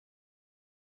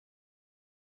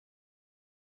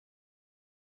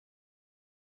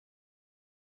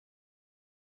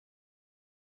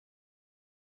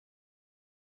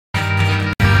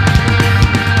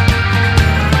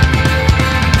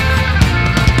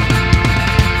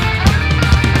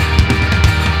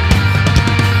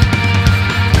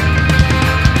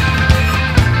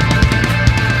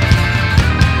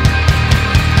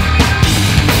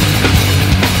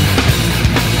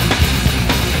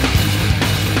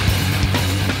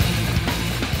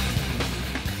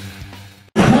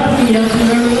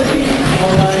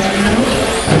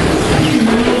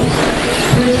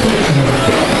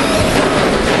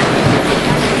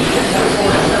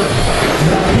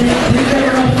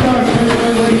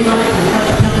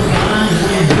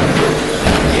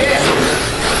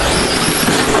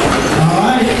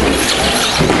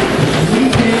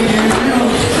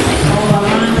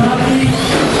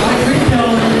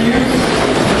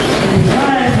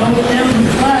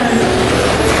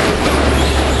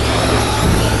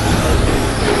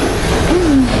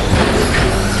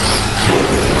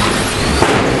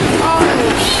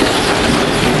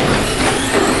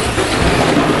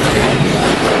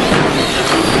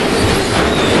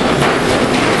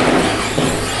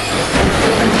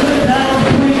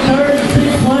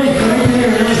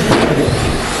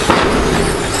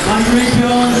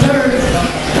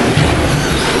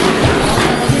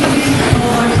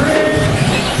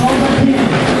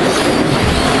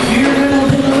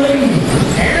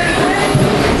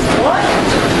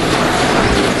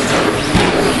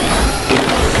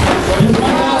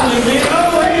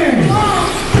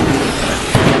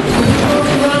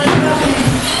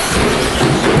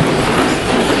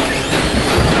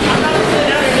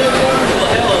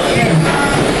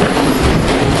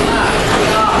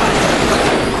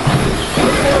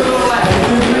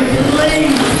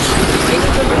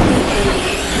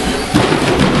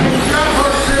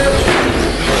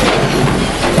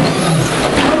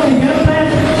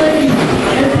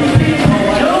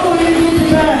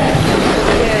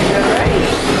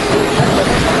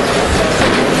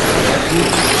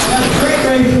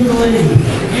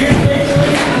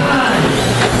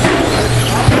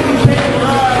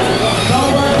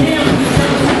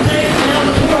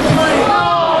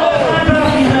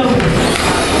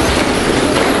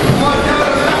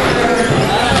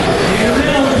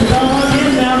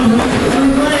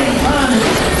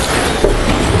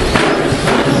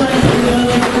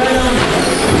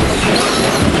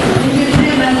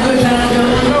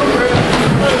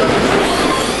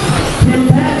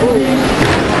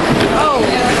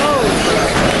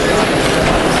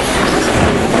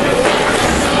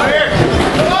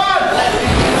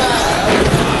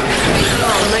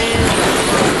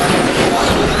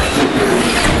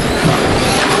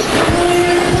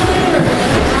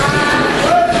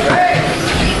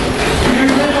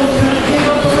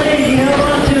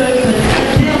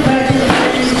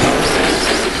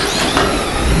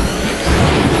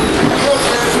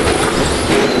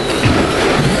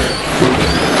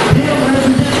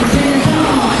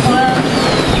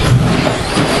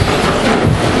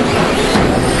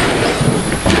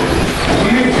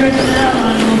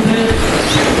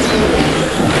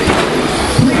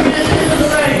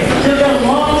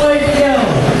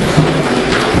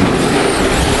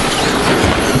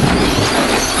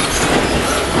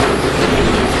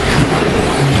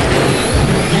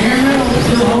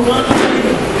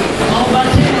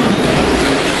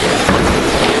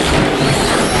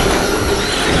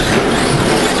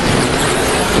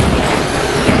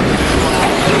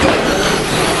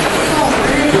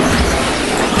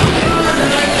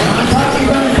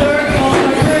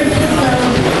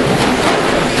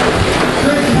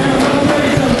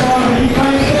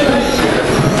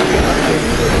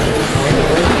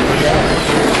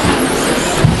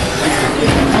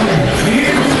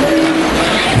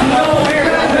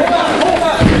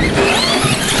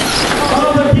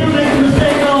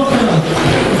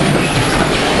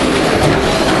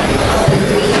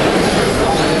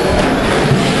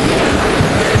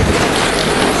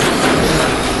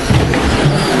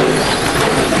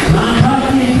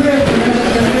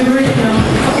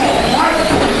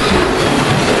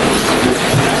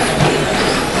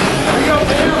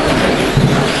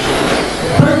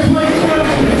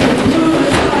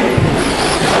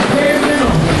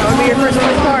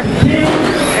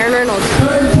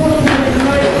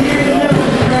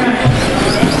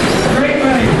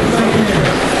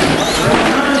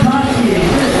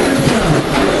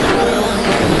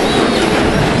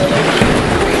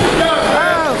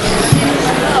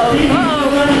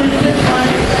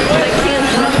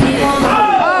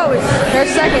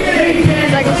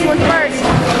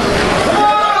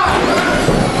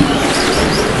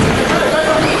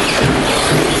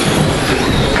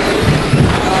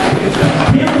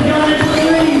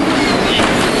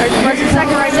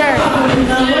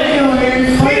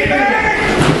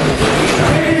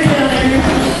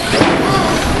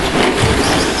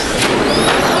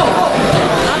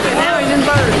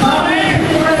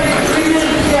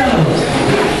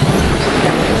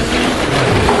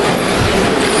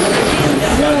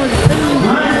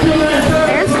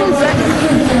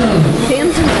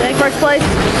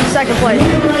second place.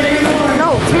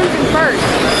 No, 10th and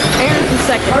first.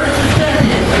 second.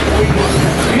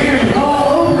 Aaron,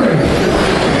 all over it.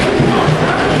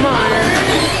 Come on, Aaron.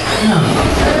 No.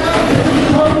 This is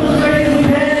the closest race we've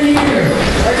had in a year.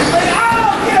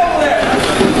 Oh, get over there!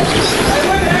 Hey,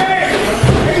 look at Aaron!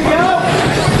 There you go!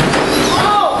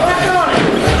 Oh, back on it!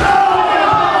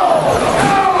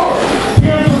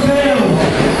 Tim prevails.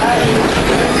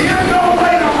 You're going to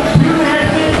wait on it!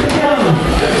 2.5 minutes to go.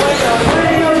 Way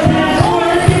to go, Tim.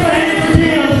 Let's give a hand for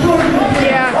Tim. Score.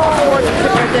 Yeah, fourth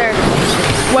right there.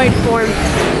 Wait for him.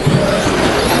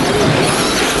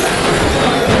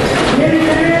 Get it,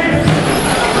 Aaron.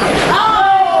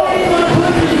 Oh! Anyone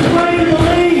pushes his way to the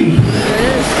lead. There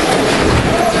it is.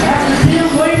 After Tim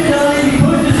waits on him, he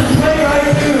pushes his way right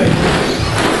through it.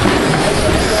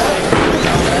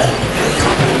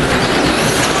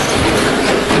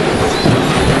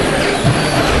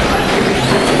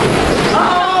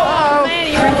 Uh-oh. There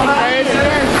it is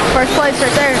again. First place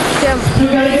right there. Tim. We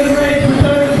got a good race for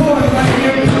third and fourth right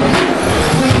here.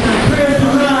 Chris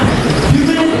and Ryan. 2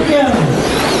 minutes to go.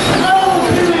 Oh,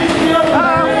 2 minutes to go.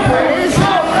 Uh-oh. There it is. Oh,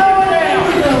 there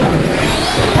we go.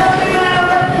 Help him out,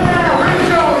 help him out.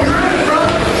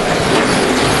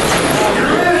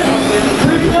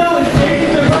 Rico is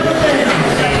taking the first down.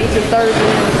 He's in third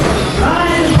now.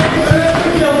 Ryan is taking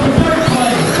Rico for third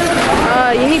place.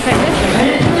 You need to pay attention.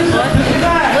 And What? to the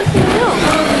back. Listen to him.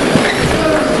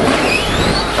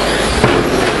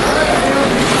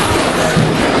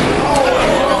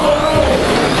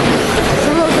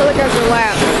 Some of those other guys are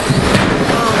loud.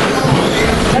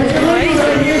 That's your lead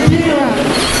right here, Tim.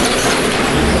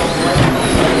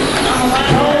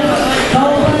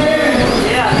 Call by Aaron.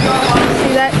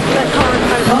 See that car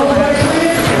kind Call of by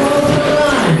Chris. Call by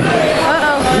Ryan.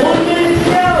 Uh-oh. 1 minute to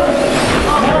go.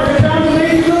 Now it's time to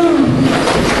make a move.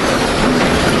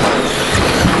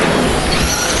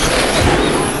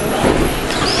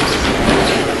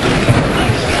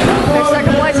 There's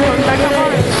second place coming back up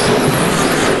on it.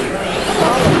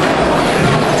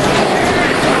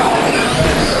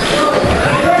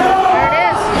 There it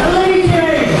is.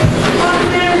 Allegiance. 1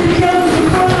 minute to go to the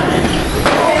front.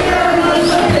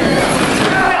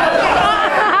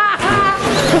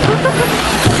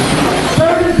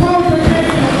 Third and fourth are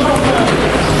taking the ball.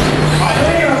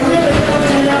 They are really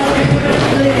coming it out with the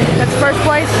lead. That's first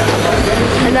place,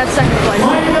 and that's second place.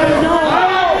 Mike doesn't know.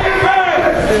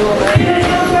 He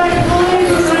didn't go back to the lead.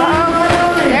 He's not right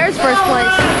on it. There's first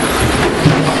place.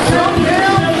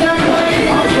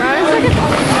 Ryan's second?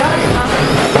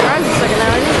 Ryan's the second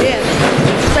now, isn't he? Yeah.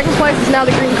 Second place is now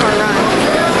the green car, Ryan.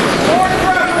 Fourth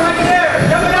row, right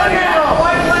there! Coming out here!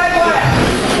 White flag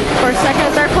left! First, second,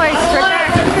 and third place.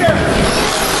 Right there.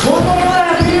 One more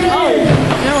lap. Here it is.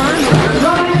 No, I'm.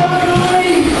 Ronnie going to the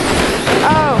lead.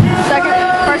 Oh, second,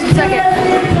 first and second.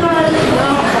 No.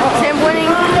 Tim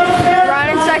winning.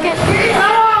 Ryan in second.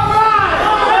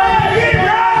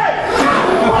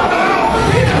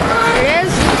 There it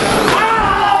is.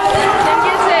 Tim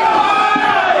gets it.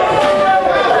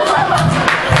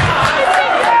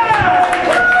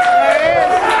 There it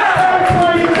is.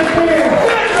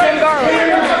 Tim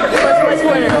Garland. First place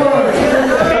winner.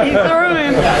 He threw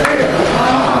him.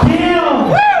 Tim.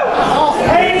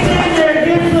 Hayes in there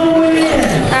gets the win.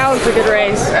 That was a good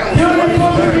race. 2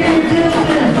 minutes.